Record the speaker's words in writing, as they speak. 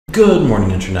Good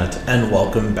morning, Internet, and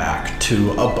welcome back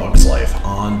to A Bug's Life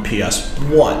on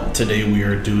PS1. Today we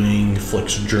are doing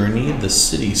Flick's Journey, the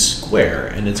City Square,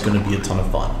 and it's going to be a ton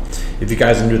of fun. If you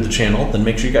guys are new to the channel, then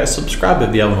make sure you guys subscribe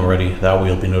if you haven't already. That way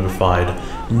you'll be notified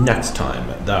next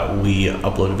time that we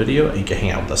upload a video and you can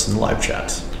hang out with us in the live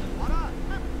chat.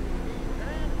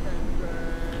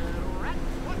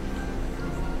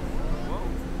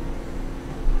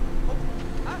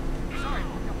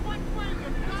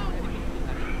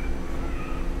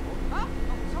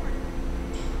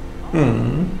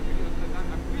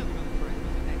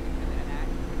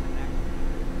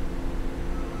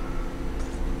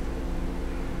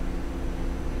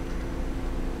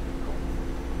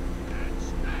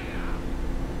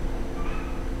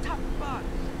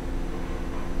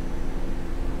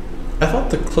 I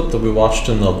thought the clip that we watched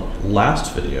in the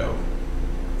last video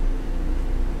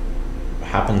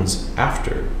happens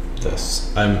after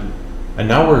this. And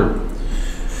now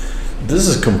this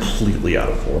is completely out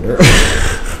of order.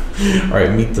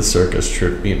 Alright, meet the circus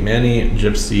troupe. Meet Manny,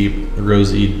 Gypsy,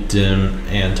 Rosie, Dim,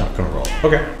 and Tuck and Roll.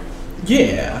 Okay.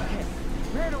 Yeah.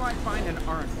 Where do I find an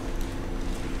army?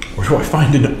 Where do I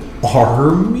find an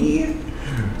army?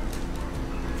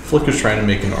 Flick is trying to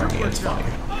make an army, it's funny.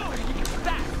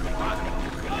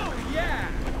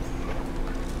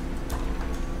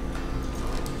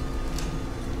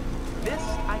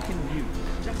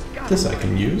 This I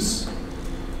can use.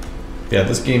 Yeah,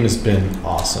 this game has been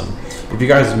awesome. If you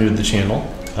guys are new to the channel,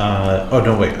 oh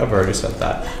no wait, I've already said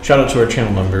that. Shout out to our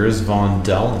channel members, Vaughn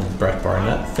Dell and Brett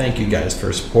Barnett. Thank you guys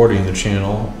for supporting the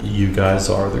channel. You guys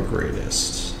are the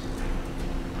greatest.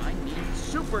 I need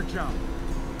super jump.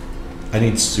 I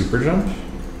need super jump?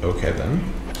 Okay then.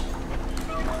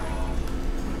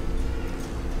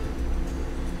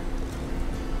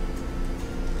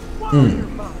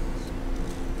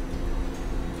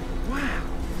 Wow,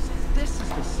 this is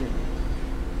the city.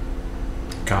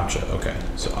 Gotcha, okay.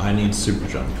 So I need super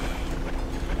jump.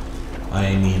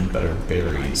 I need better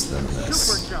berries than this.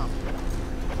 Super jump.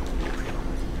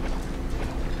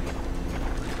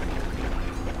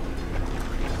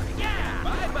 Yeah,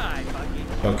 bye-bye,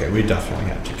 Buggy. Okay, we definitely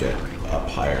have to get up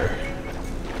higher.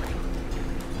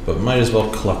 But might as well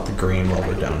collect the green while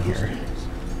we're down here.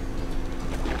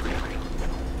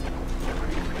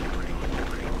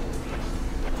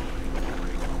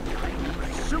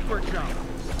 Super jump.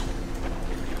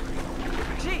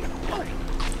 Gee. Oh.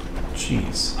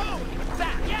 Jeez. Oh,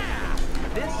 that. Yeah.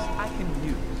 This I can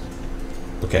use.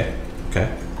 Okay,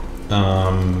 okay.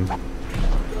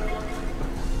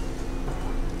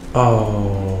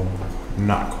 Oh,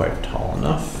 not quite tall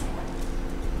enough.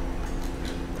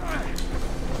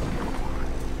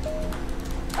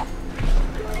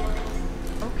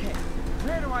 Okay,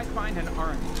 where do I find an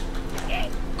army?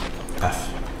 F.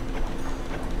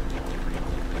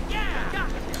 Yeah.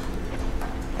 Gotcha.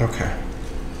 Okay.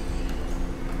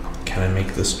 Can I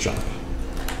make this jump?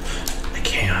 I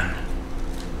can.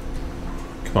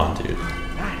 Come on, dude.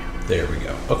 There we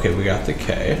go. Okay, we got the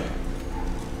K.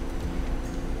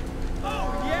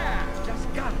 Oh yeah!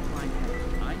 Just gotta find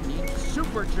it. I need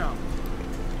super jump.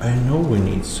 I know we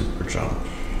need super jump.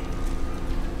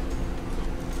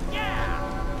 Yeah.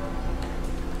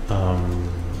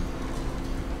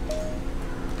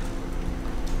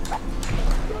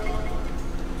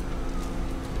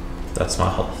 That's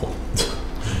not helpful.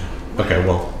 Okay,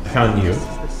 well, I found you.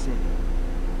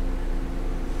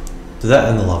 Did that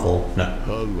end the level? No.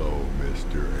 Hello,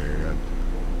 Mr. Ant.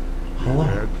 Hello.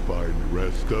 Can't find the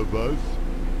rest of us?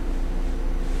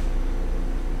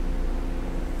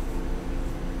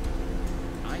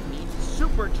 I need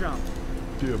super jump.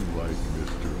 Dim like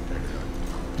Mr.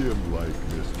 Ant. Dim like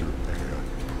Mr.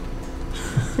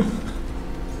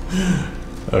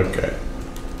 Ant. Okay.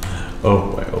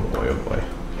 Oh boy, oh boy, oh boy.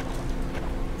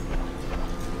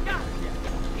 Gotcha.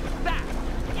 That.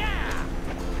 Yeah.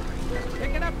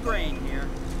 Picking up grain here.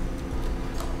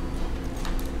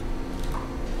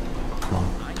 Come on.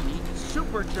 I need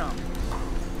super jump.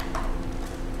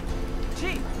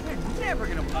 Gee, we're never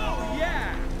gonna. Oh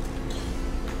yeah.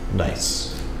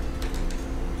 Nice.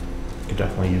 Could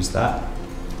definitely use that.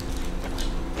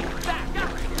 That.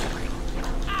 Gotcha.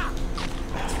 Ah.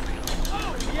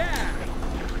 Oh yeah.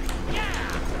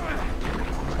 Yeah.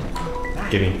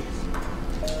 Gimme.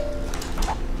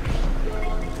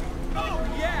 Oh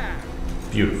yeah.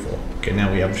 Beautiful. Okay,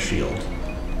 now we have shield.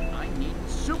 I need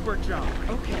super jump.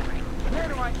 Okay, where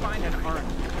do I find an army?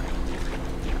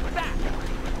 That.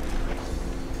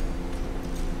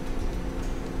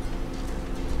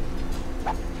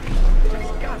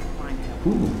 Just gotta find him.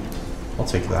 Ooh, I'll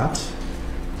take that.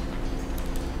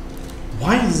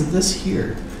 Why is this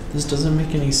here? This doesn't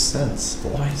make any sense.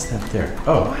 Why is that there?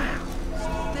 Oh. Wow.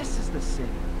 So this is the city.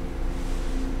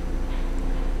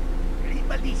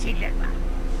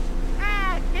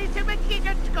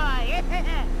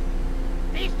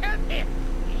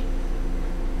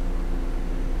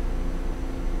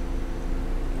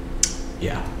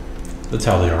 Yeah. That's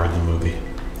how they are in the movie.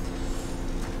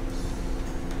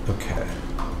 Okay.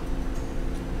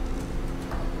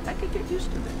 I could get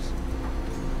used to this.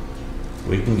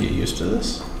 We can get used to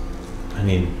this? I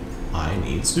need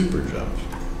super jump.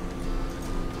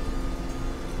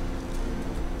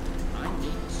 I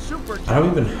need super jump. I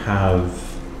don't even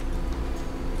have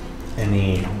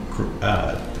any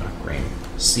not grain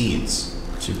seeds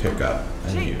to pick up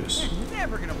and Gee, use. you're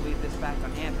never gonna believe this fact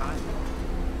on Ant Island.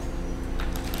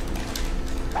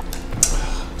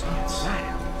 That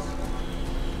helps.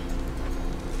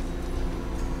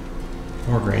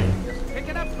 More grain. Just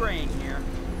picking up grain here.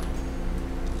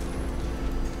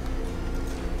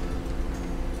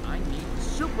 I need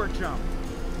super jump.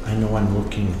 I know I'm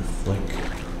looking, Flick.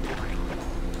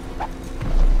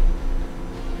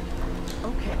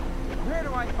 Okay, where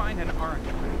do I find an orange?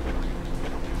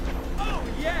 Oh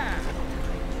yeah!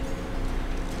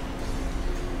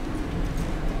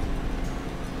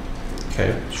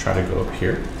 Okay, let's try to go up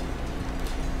here.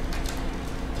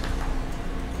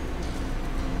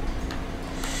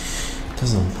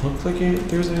 Doesn't look like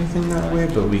there's anything that way,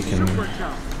 but we can Super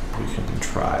jump.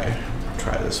 try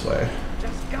this way.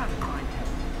 Just gotta find help.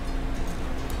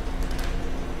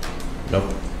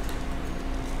 Nope.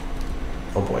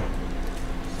 Oh boy.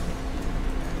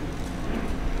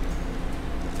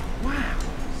 Wow,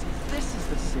 so this is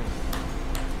the city.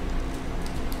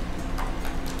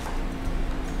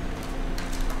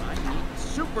 I need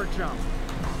super jump.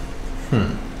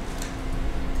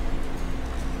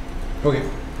 Okay.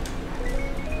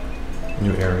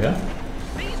 New area.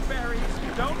 These berries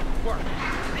don't work.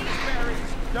 These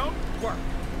berries don't work.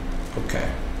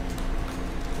 Okay.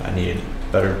 I need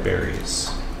better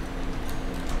berries.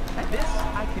 And this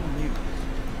I can use.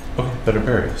 Okay, better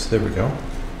berries. There we go.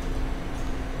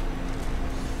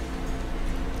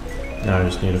 Now I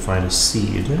just need to find a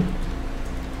seed.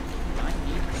 I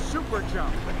need super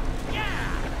jump.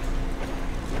 Yeah!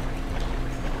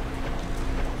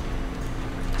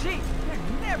 Gee, you're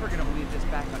never gonna believe this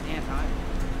back on Ant Island.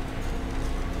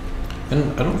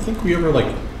 And I don't think we ever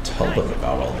like tell them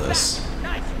about all this.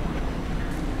 Nice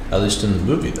one. At least in the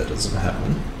movie that doesn't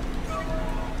happen.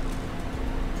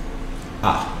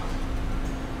 Ah.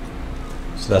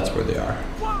 So that's where they are.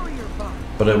 Warrior bug.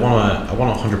 But I wanna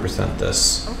 100%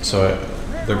 this. So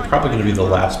they're probably gonna be the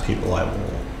last people I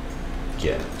will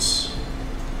get.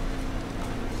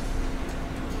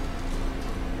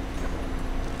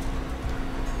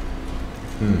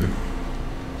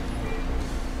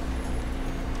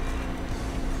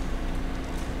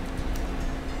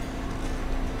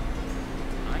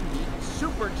 I need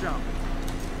super jump.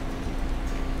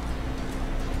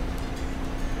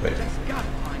 Wait. Just gotta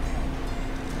find help.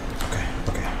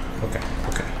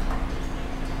 Okay.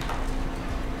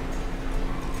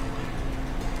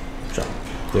 Jump.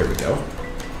 There we go.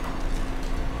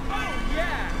 Oh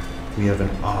yeah! We have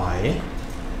an eye.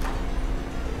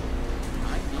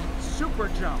 I need super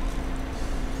jump.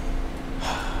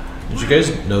 Did you guys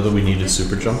know that we needed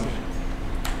super jump?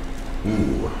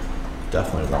 Ooh,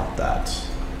 definitely want that.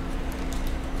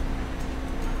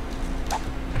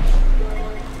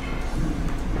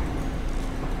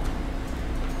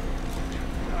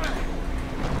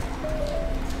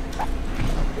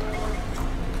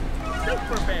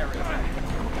 Super berry.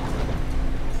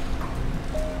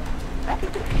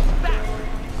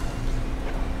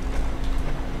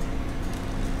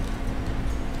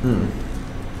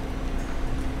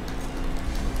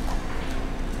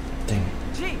 Dang.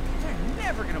 Gee, you're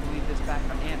never gonna believe this back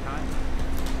on Ant Island.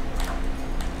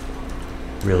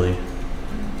 Really?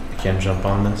 I can't jump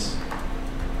on this?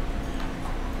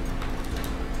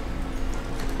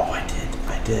 Oh, I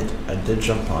did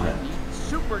jump on it.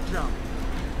 Super jump.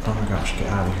 Oh my gosh, get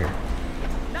out of here.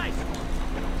 Nice one.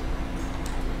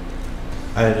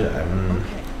 I'm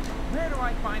Okay, where do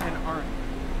I find an orange?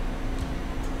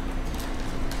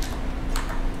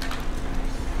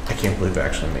 I can't believe I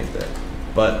actually made that.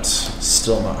 But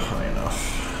still not high enough.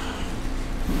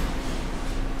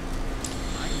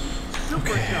 I need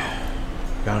super Okay. jump.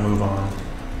 Gotta move on.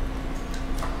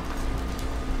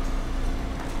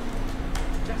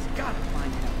 Just gotta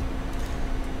find help.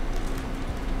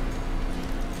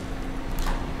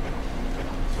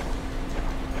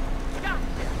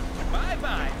 Gotcha.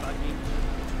 Bye-bye, Buggy.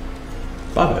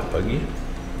 Bye-bye, Buggy.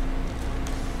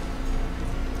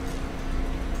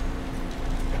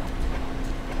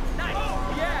 Nice.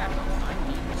 Yeah.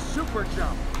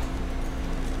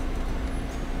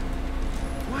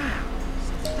 Wow,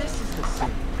 this is the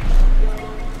city.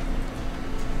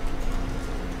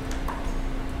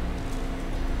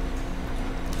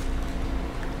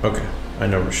 Okay, I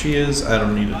know where she is. I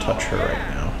don't need to touch her right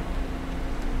now.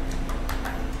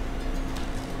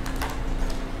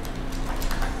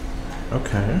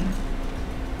 Okay.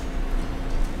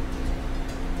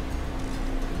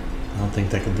 I don't think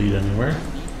that could lead anywhere.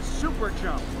 Super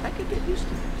jump. I could get used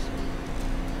to this.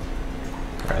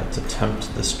 Alright, let's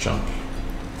attempt this jump.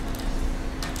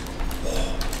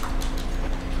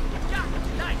 Yeah,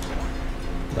 nice one.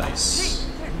 Nice. Gee,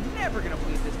 they're never gonna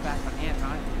believe this back on Ant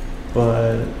Island.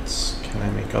 But can I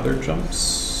make other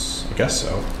jumps? I guess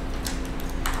so.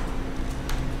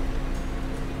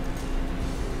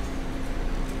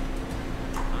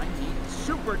 I need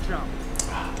super jump.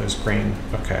 Ah, there's green.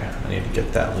 Okay, I need to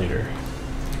get that later.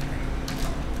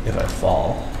 If I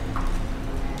fall.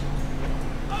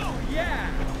 Oh yeah.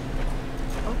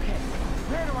 Okay,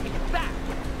 where do I get that?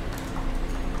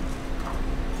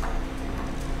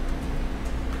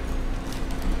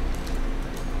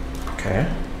 Okay.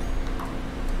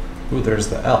 Ooh, there's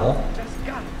the L. Just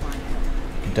gotta find him.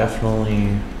 You can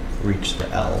definitely reach the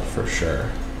L for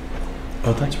sure.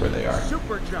 Oh, that's where they are.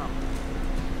 Super jump.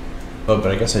 Oh,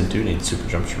 but I guess I do need super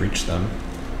jump to reach them.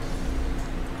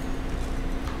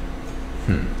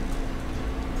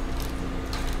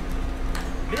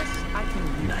 This I can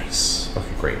use. Nice.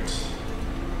 Okay, great.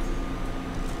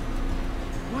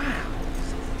 Wow,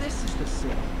 this is the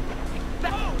city.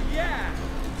 Oh yeah.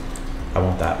 I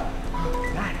want that.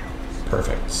 That helps.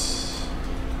 Perfect.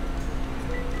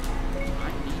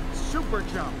 I need super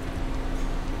jump.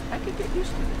 I could get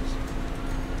used to this.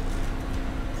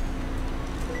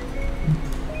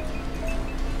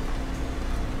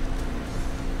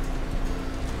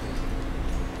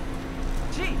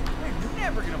 Gee, we're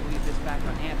never gonna believe this back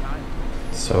on Ant Island.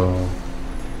 So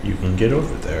you can get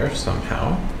over there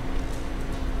somehow.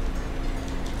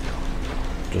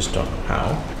 Just don't know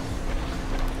how.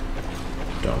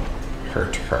 Don't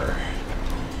hurt her.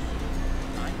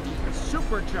 I need a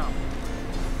super jump.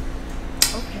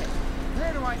 Okay,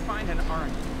 where do I find an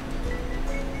orange?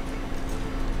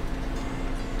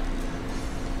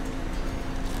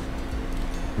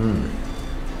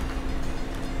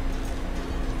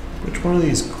 Which one of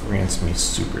these grants me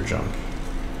super jump?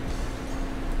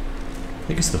 I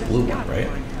think it's the blue one, right?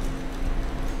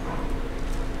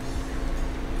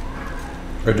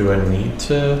 Or do I need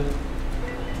to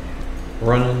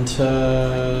run into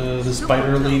the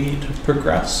spider lady to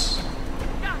progress?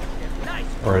 Nice.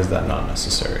 Or is that not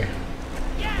necessary?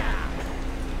 Yeah.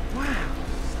 Wow,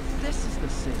 this is the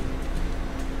city.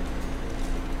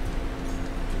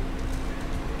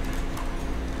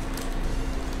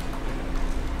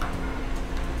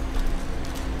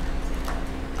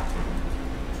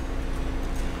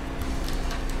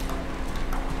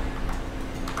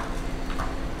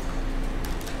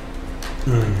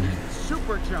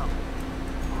 Super jump.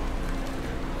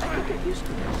 I could get used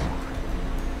to this.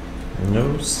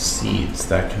 No seeds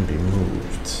that can be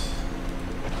moved.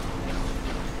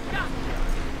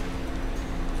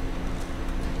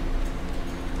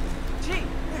 Gee,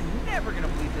 they're never gonna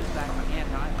believe this back on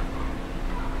Ant Island.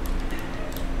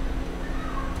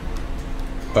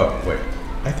 Oh, wait.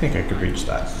 I think I could reach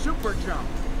that. Super jump.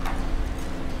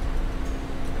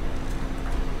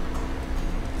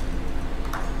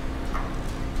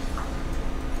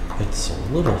 It's a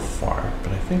little far,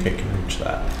 but I think I can reach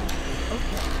that.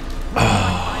 Okay.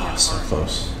 Ah, so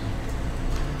close.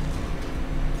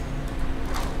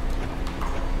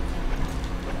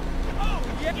 Oh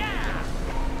yeah.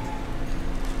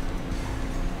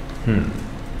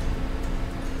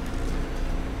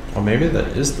 Well, maybe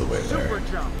that is the way Super there.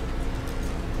 jump.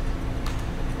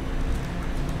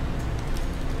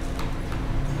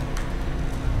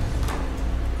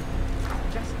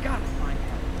 Just gotta find him.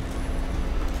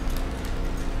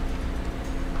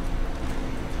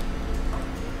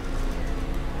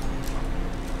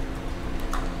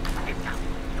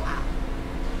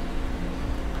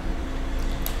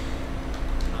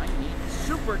 I need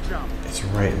super jump. It's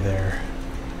right there.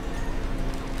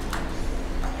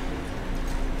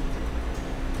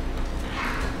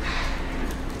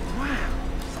 Wow,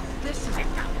 this is.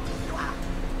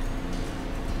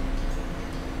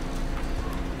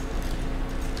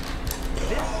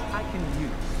 This I can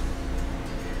use.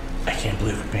 I can't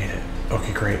believe we made it.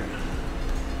 Okay, great.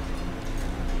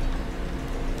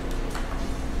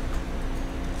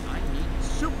 I need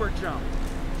super jump.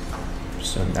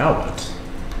 So now what?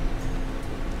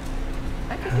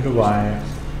 I could How get do used to I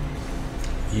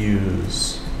this.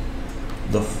 use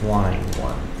the flying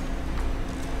one?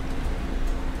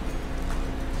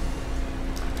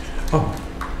 Oh,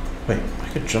 Wait, I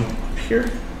could jump up here?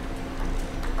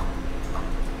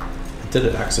 I did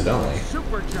it accidentally.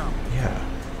 Super jump. Yeah.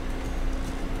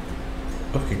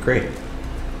 Okay, great.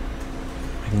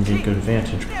 I can get a good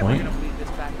vantage Never point. gonna believe this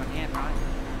back on Aunt High.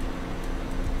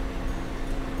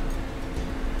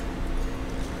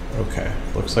 Okay,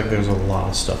 looks like there's a lot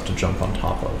of stuff to jump on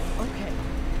top of. Okay,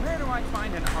 where do I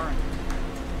find an orange?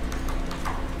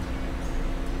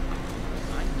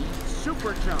 I need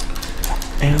super jump.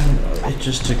 And it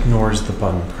just ignores the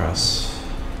button press.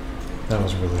 That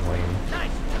was really lame.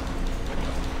 Nice.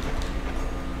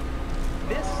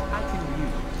 This I can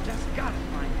use. Just gotta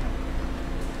find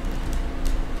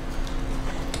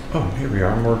help. Oh, here we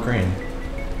are, more grain.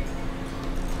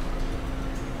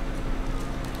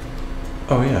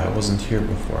 Oh yeah, I wasn't here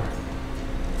before.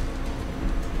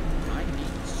 I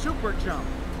need super jump.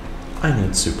 I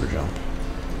need super jump.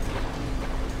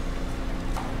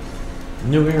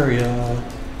 New area.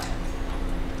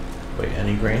 Wait,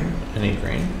 any grain? Any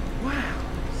grain? Wow,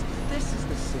 so this is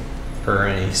the city. Or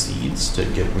any seeds to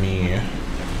give me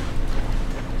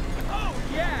Oh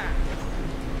yeah!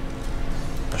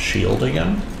 a shield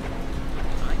again?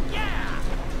 Yeah!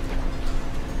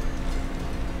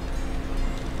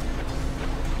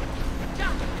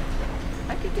 Jump!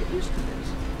 I could get used to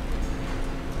this.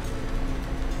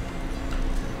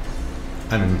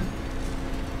 I'm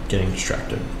getting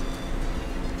distracted.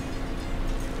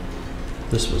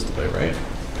 This was the way, right?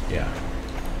 Yeah.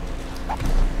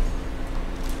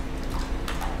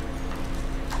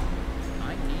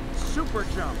 I need super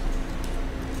jump.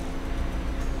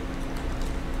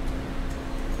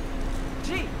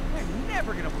 Gee, they're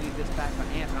never gonna believe this back on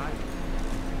Aunt High.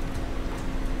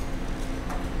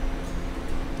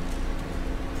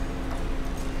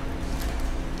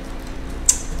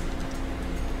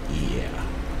 Yeah.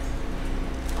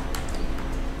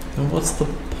 And what's the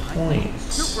point?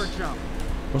 Super jump.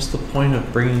 What's the point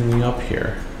of bringing me up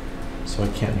here? So I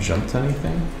can't jump to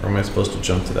anything? Or am I supposed to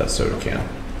jump to that soda can?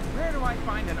 Where do I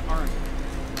find an orange?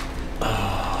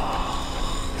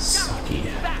 Oh, sucky.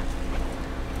 That.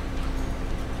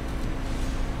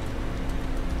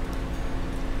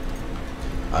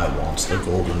 I want the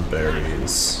golden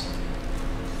berries.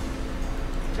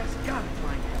 Just gotta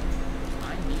find help.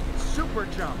 I need super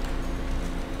jump.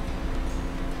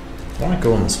 I want to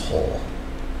go in this hole.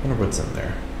 I wonder what's in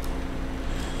there.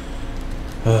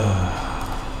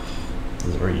 This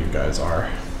is where you guys are.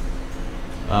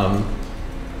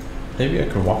 Maybe I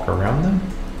could walk around them?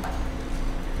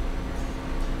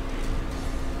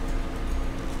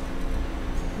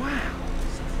 Wow,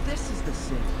 so this is the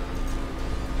city.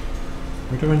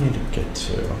 Where do I need to get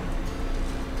to?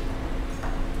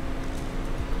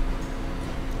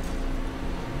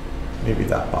 Maybe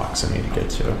that box I need to get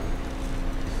to.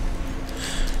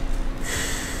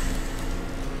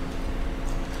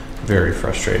 Very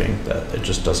frustrating that it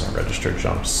just doesn't register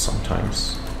jumps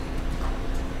sometimes.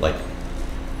 Like,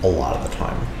 a lot of the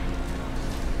time.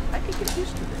 I could get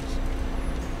used to this.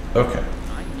 Okay,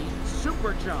 I need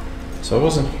super jump. so I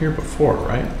wasn't here before,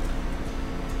 right?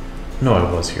 No,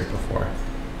 I was here before.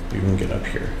 You can get up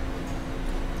here.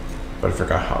 But I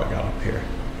forgot how I got up here.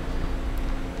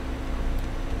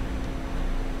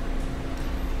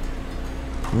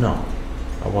 No,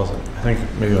 I wasn't. I think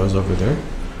maybe I was over there.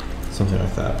 Something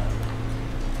like that.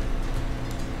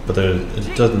 But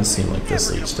it doesn't seem like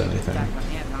this leads to anything. I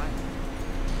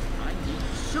need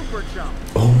super jump.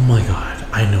 Oh my god,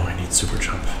 I know I need super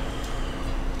jump.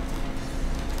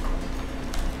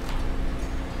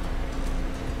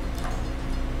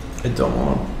 I don't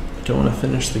want to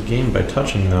finish the game by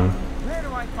touching them. Where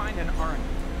do I find an orange?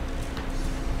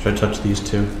 Should I touch these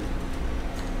two?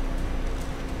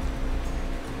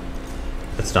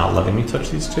 It's not letting me touch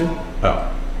these two?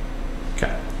 Oh.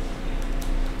 Okay.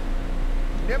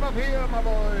 Never fear, my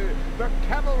boy. The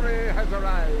cavalry has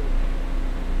arrived.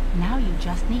 Now you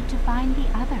just need to find the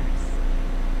others.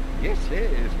 Yes,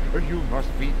 yes. You must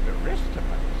beat the rest of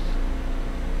us.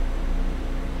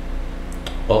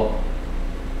 Well,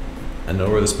 I know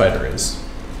where the spider is.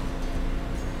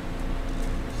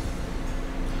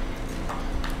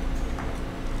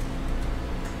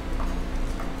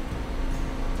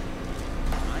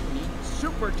 I need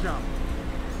super jump.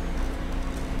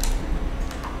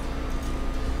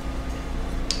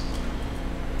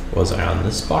 Was I on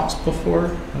this box before?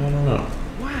 I don't know.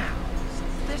 Wow, so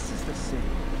this is the city.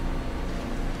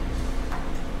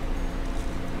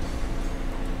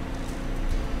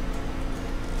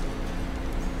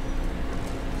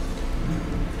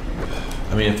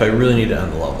 I mean, if I really need to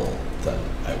end the level, then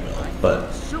I will.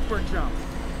 But Super jump.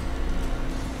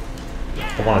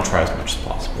 I want to try as much as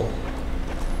possible.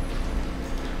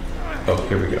 Oh,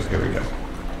 here we go, here we go.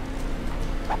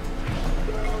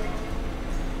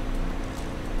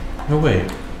 No,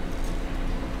 wait.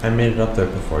 I made it up there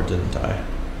before, didn't I?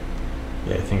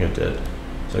 Yeah, I think I did.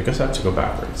 So I guess I have to go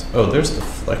backwards. Oh, there's the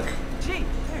flick. Gee,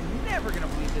 they're never gonna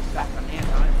believe this back on Ant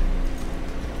Island.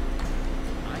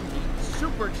 I need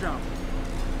super jump.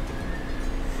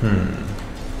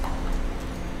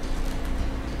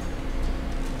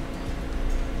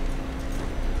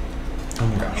 Oh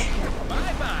my gosh.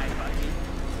 Bye-bye, Bucky.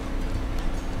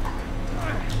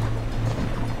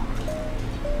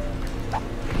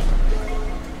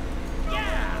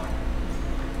 Yeah!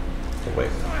 Oh,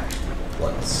 wait.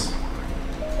 Let's...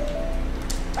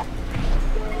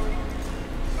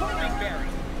 Homing berry.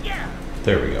 Yeah!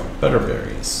 There we go. Better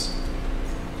berries.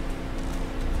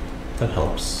 That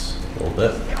helps a little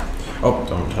bit. Oh,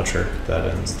 don't touch her. That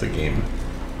ends the game.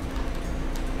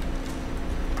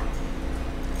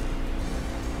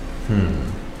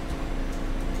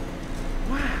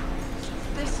 Wow,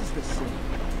 this is the city.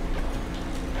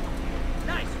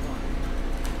 Nice one.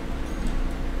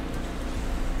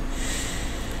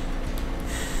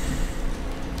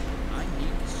 I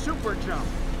need super jump.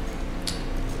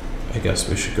 I guess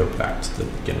we should go back to the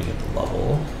beginning of the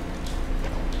level.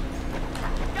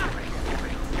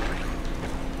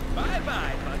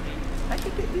 Bye-bye, Bucky. I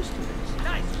can get used to this.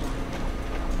 Nice one.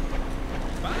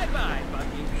 Bye-bye,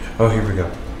 Bucky. Oh, here we go.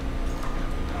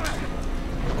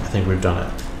 I think we've done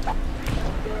it.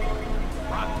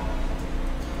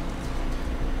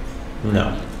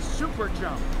 No, Super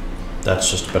jump.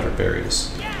 that's just better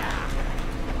berries. Yeah!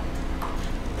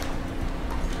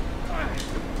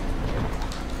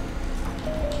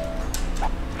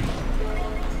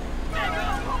 Mega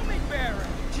homing berry.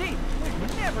 Gee,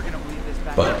 we're never gonna believe this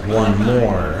back. But one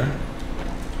more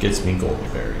gets me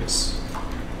golden berries.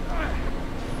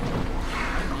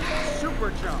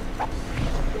 Super jump.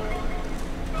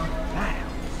 That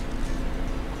helps.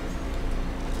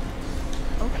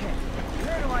 Okay,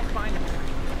 where do I find them?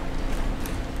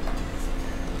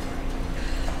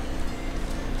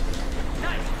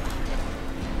 Nice.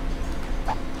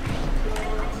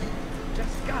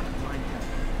 Just gotta find them.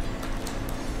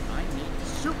 I need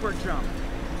super jump.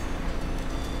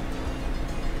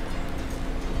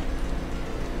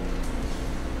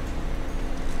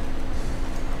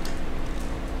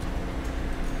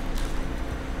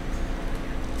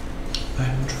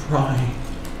 I'm trying.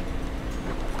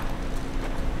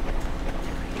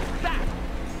 That.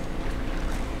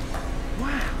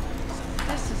 Wow, so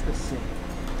this is the city.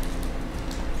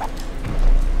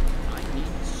 I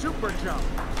need super jump.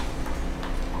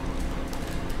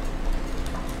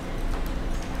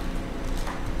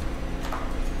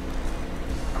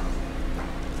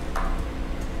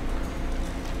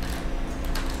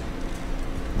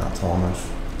 Not tall enough.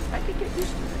 I could get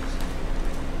used to this.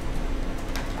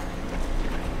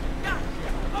 Gotcha.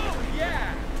 Oh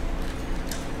yeah.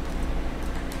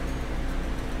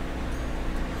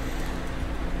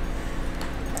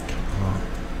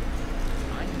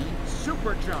 I need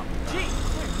super jump. Gee,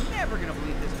 we're never gonna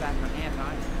believe this back on Ant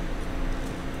Island.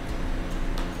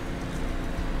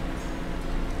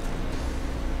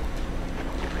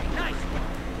 Nice one.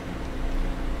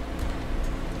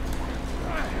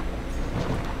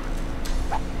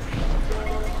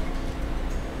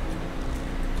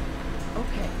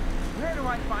 Okay, where do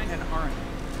I find an orange?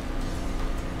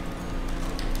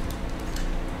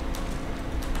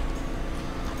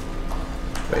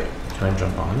 Wait, can I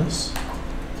jump on this?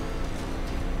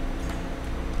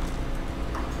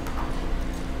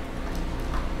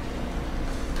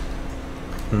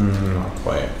 Not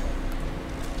quite.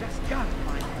 Just gotta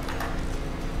find them.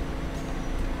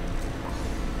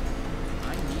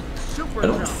 I need super I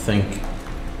don't jump. think,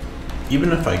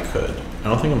 even if I could, I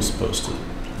don't think I'm supposed to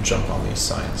jump on these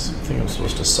signs. I think I'm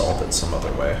supposed to solve it some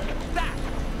other way. That,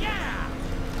 yeah.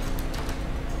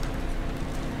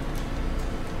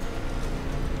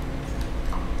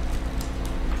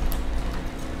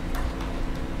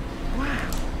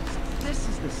 Wow, this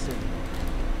is the city.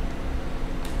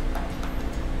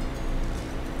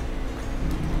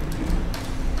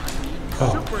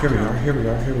 Oh, Super here we jump. are, here we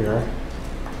are, here we are.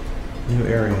 New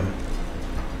area.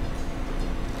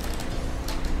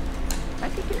 I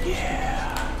could get used to this.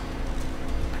 Yeah.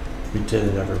 We did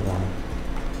it, everyone.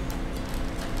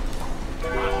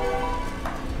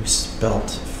 We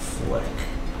spelt flick.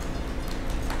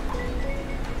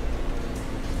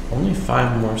 Only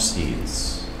 5 more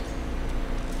seeds.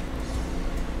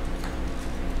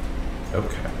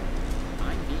 Okay.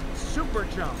 I need super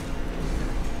jump.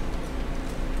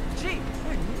 Gee,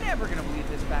 we're never gonna believe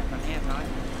this back on Ant Island.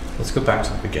 Let's go back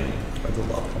to the beginning of the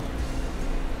level.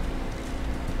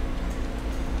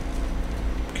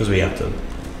 Because we have to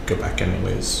go back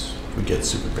anyways. We get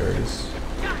super berries.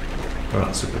 Or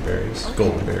not super berries,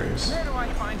 golden berries. Where do I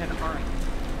find an orange?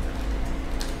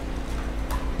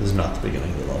 This is not the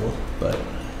beginning of the level, but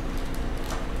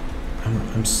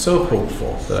I'm so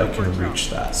hopeful that I can reach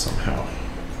that somehow.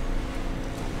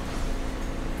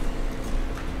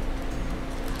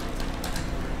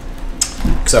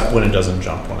 Except when it doesn't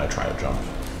jump when I try to jump.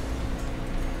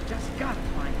 Just gotta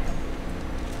find it.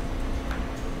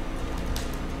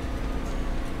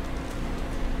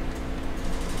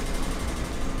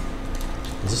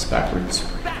 Is this backwards?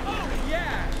 Oh,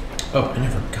 yeah! Oh, I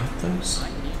never got those? I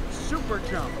need super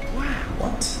jump. Wow.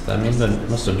 What? That means I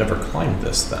must have never climbed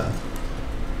this then.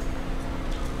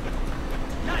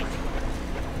 Nice.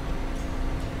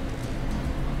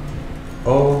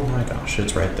 Oh my gosh,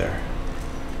 it's right there.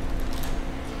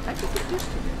 I could get used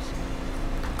to this.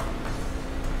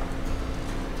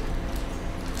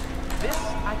 This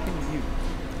I can use.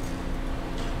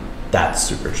 That's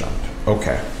super jump.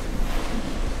 Okay.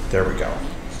 There we go.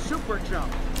 Super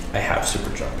jump. I have super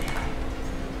jump.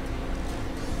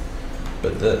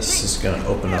 But this is gonna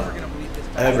open up Never gonna believe this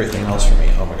back. everything else for me.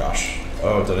 Oh my gosh.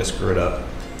 Oh, did I screw it up?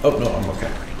 Oh no, I'm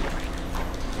okay.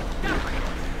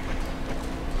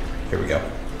 Here we go.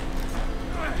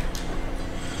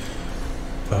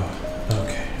 Oh,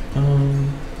 okay.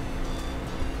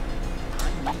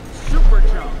 Super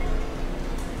jump.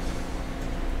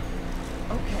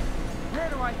 Okay, where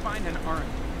do I find an orange?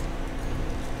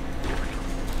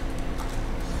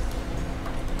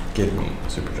 Give me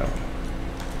super jump.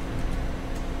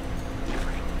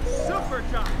 Super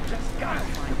jump. Just gotta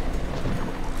find it.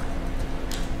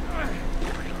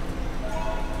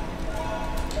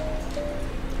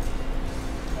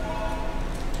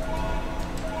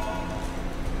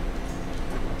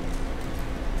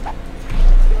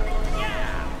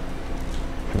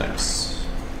 Nice.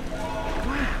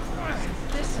 Wow,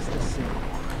 this is the city.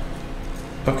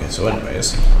 Okay, so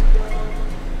anyways.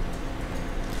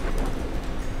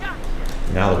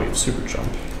 Now that we have super jump,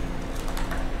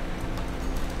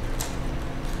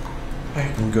 I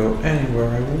can go anywhere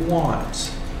I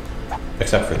want.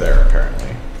 Except for there,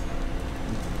 apparently.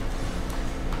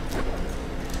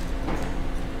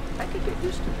 I could get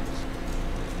used to this.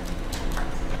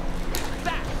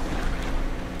 That.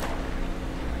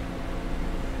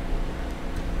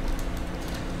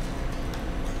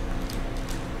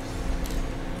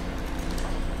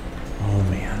 Oh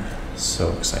man,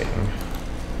 so exciting.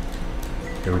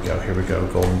 Here we go,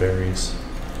 golden berries.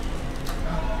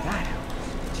 That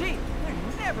helps. Gee, you're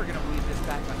never gonna believe this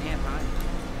back on Anaheim.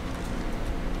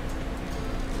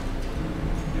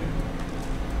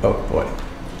 Oh boy,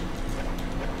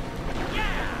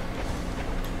 Yeah!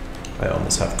 I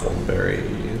almost have golden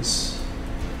berries.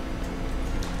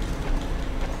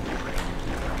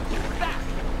 That.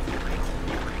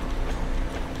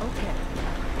 Okay.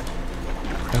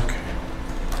 Okay,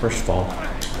 first of all,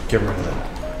 get rid of that.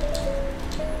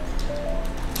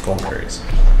 Golden berries.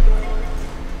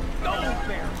 No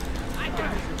fair. I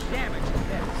gotta do some damage to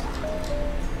this.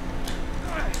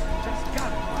 Just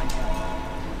gotta find it.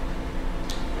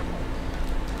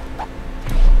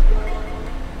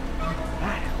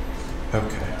 That helps.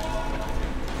 Okay.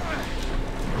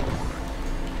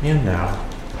 And now,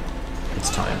 it's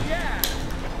time. Yeah!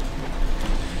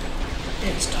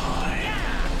 It's time.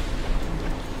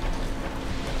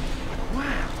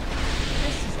 Wow.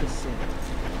 This is the city.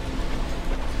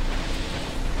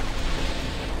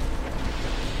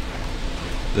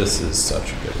 This is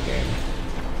such a good game.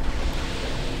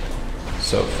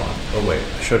 So fun. Oh wait,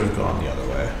 I should have gone the other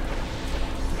way.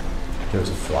 There's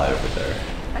a fly over there.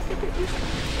 I could get used to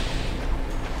this.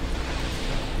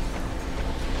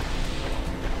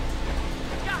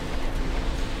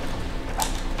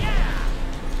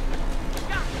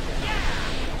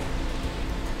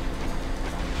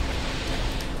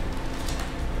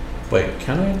 Wait,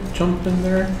 can I jump in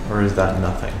there? Or is that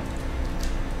nothing?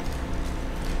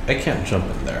 I can't jump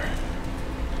in there.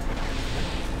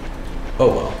 Oh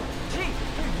well. Gee,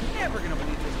 you're never gonna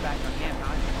believe this back on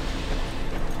Anaheim.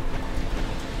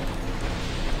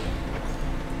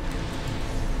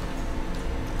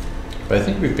 But I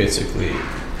think we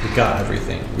got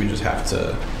everything. We just have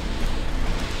to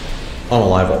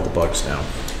unalive all the bugs now.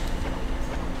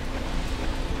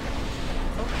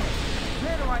 Okay,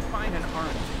 where do I find an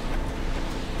army?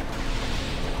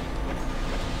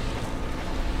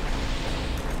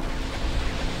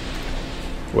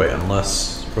 Wait,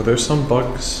 unless... Were there some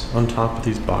bugs on top of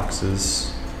these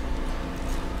boxes?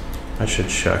 I should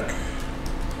check.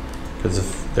 Because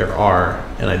if there are,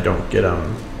 and I don't get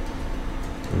them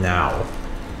now,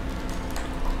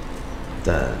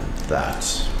 then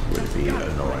that would be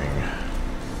annoying.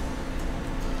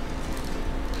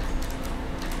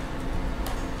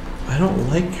 I don't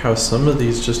like how some of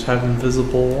these just have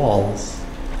invisible walls.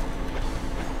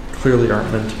 Clearly aren't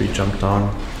meant to be jumped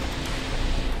on.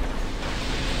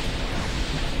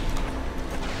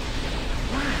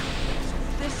 Wow, so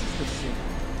this is the city.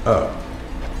 Oh.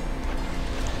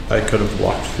 I could have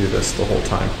walked through this the whole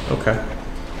time. Okay.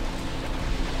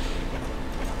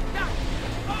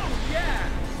 Oh, yeah!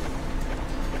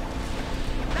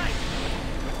 Nice!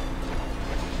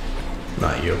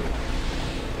 Not you.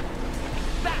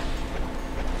 That!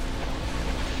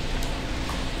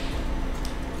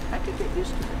 I could get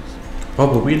used to this. Oh,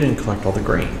 but we didn't collect all the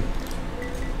grain.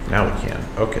 Now we can.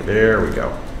 Okay, there we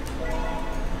go.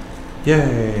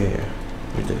 Yay!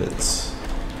 We did it.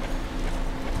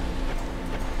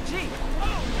 Gee!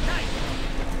 Oh, nice!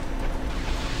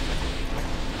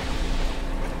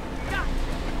 Got it.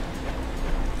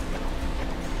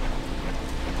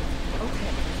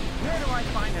 Okay, where do I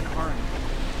find an orange?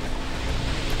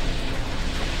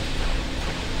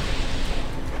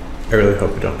 I really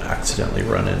hope we don't accidentally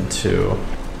run into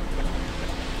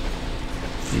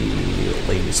the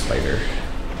lady spider.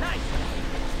 Nice!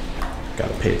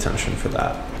 Gotta pay attention for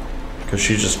that. Because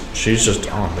she's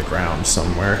just on the ground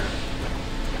somewhere.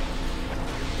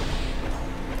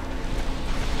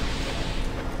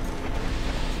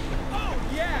 Oh,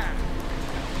 yeah!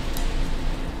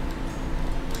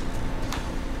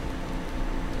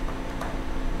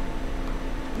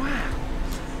 Wow,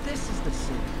 so this is the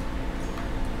city.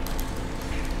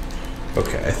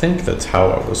 Okay, I think that's how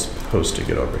I was supposed to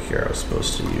get over here. I was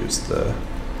supposed to use the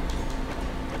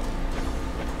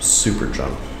super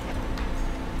jump.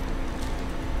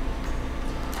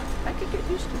 I could get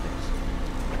used to this.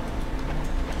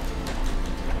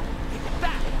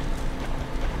 That!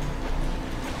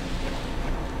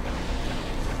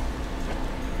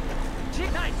 Gee,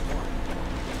 nice one!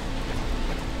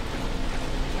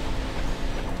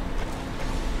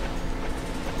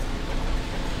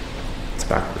 It's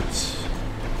backwards.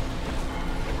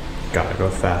 Gotta go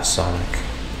fast, Sonic.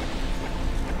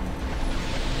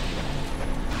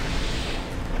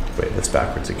 Wait, it's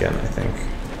backwards again, I think.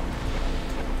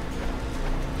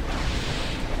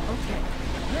 Okay,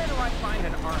 where do I find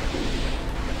an orange?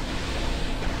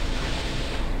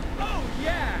 Oh,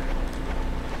 yeah!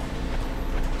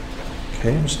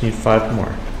 Okay, I just need 5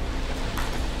 more.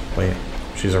 Wait,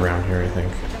 she's around here, I think.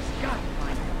 Just gotta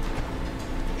find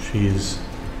it. She's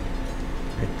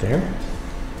right there?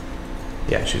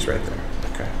 Yeah, she's right there.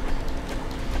 Okay.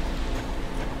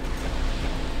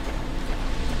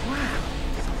 Wow,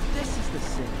 so this is the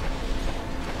city.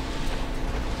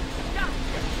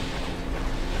 Gotcha!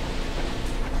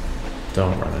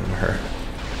 Don't run into her.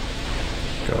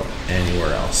 Go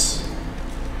anywhere else.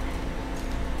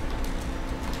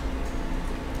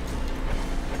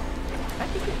 I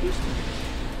could get used to this.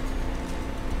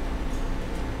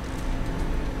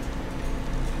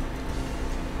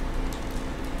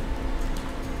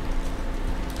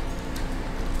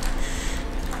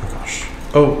 Oh gosh.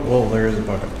 Oh, well, there is a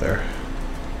bug up there.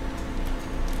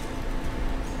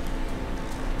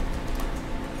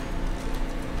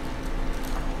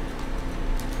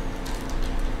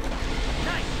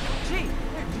 Nice! Gee,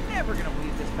 they're never gonna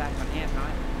weave this back on Ant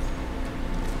Island.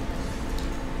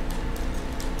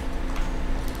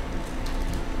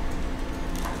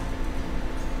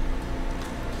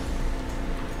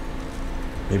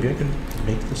 Maybe I can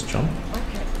make this jump?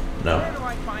 Okay, No. where do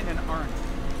I find an orange?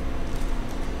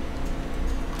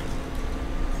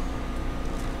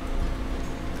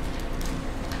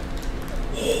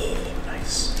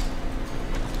 Nice.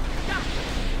 Gotcha!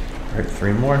 Alright,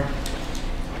 3 more.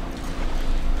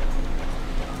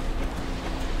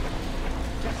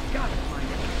 Just gotta find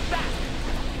it. That!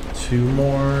 2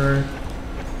 more.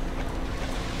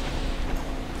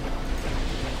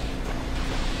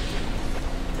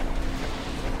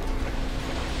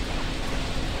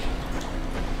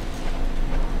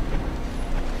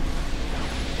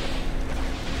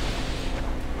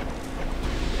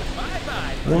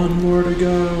 Bye-bye! 1 more to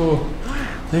go.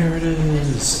 There it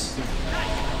is.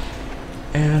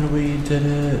 And we did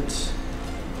it.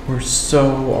 We're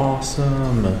so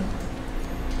awesome.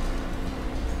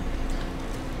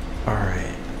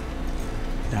 Alright.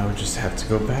 Now we just have to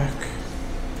go back.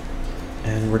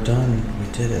 And we're done. We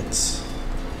did it.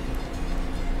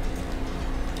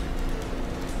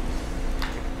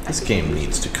 This game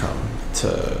needs to come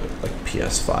to like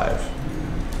PS5.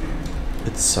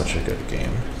 It's such a good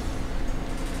game.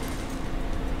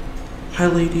 Hi,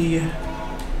 lady.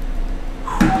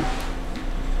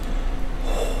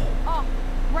 Oh,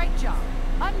 great job.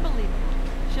 Unbelievable.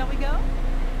 Shall we go?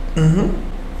 Mm-hmm.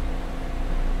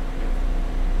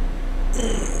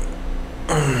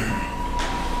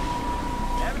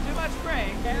 Having too much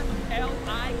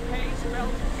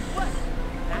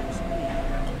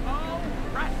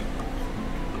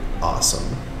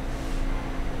Awesome.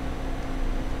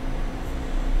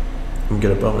 We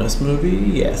get a bonus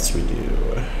movie? Yes, we do.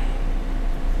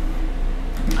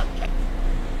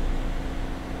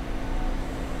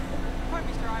 Pardon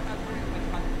me, sir. I'm working with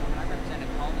Hunter, and I represent a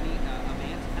colony of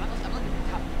ants, and I'm looking at the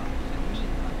top bugs, the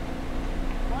mean bugs.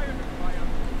 Requirement by a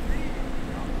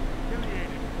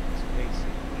affiliated. It's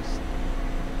basically shut up.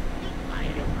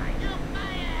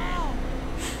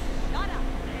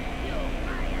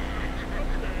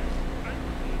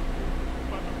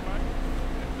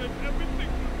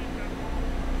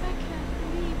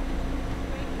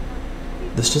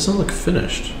 This doesn't look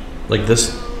finished. Like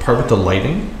this part with the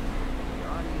lighting,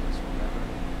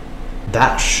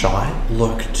 that shot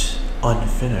looked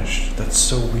unfinished. That's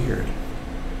so weird.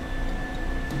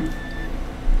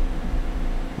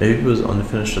 Maybe it was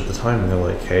unfinished at the time and they're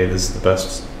like, hey, this is the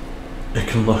best it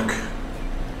can look.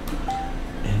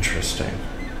 Interesting.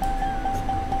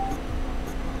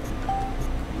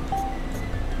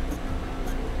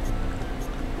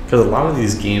 Because a lot of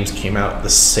these games came out the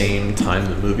same time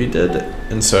the movie did,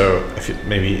 and so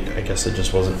I guess it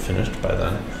just wasn't finished by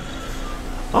then.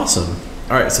 Awesome.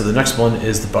 Alright, so the next one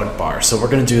is the bug bar. So we're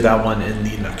going to do that one in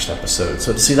the next episode.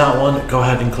 So to see that one, go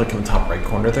ahead and click in the top right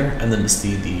corner there, and then to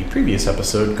see the previous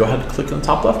episode, go ahead and click in the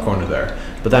top left corner there.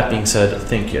 But that being said,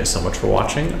 thank you so much for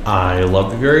watching. I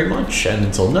love you very much, and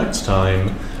until next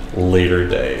time, later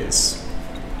days.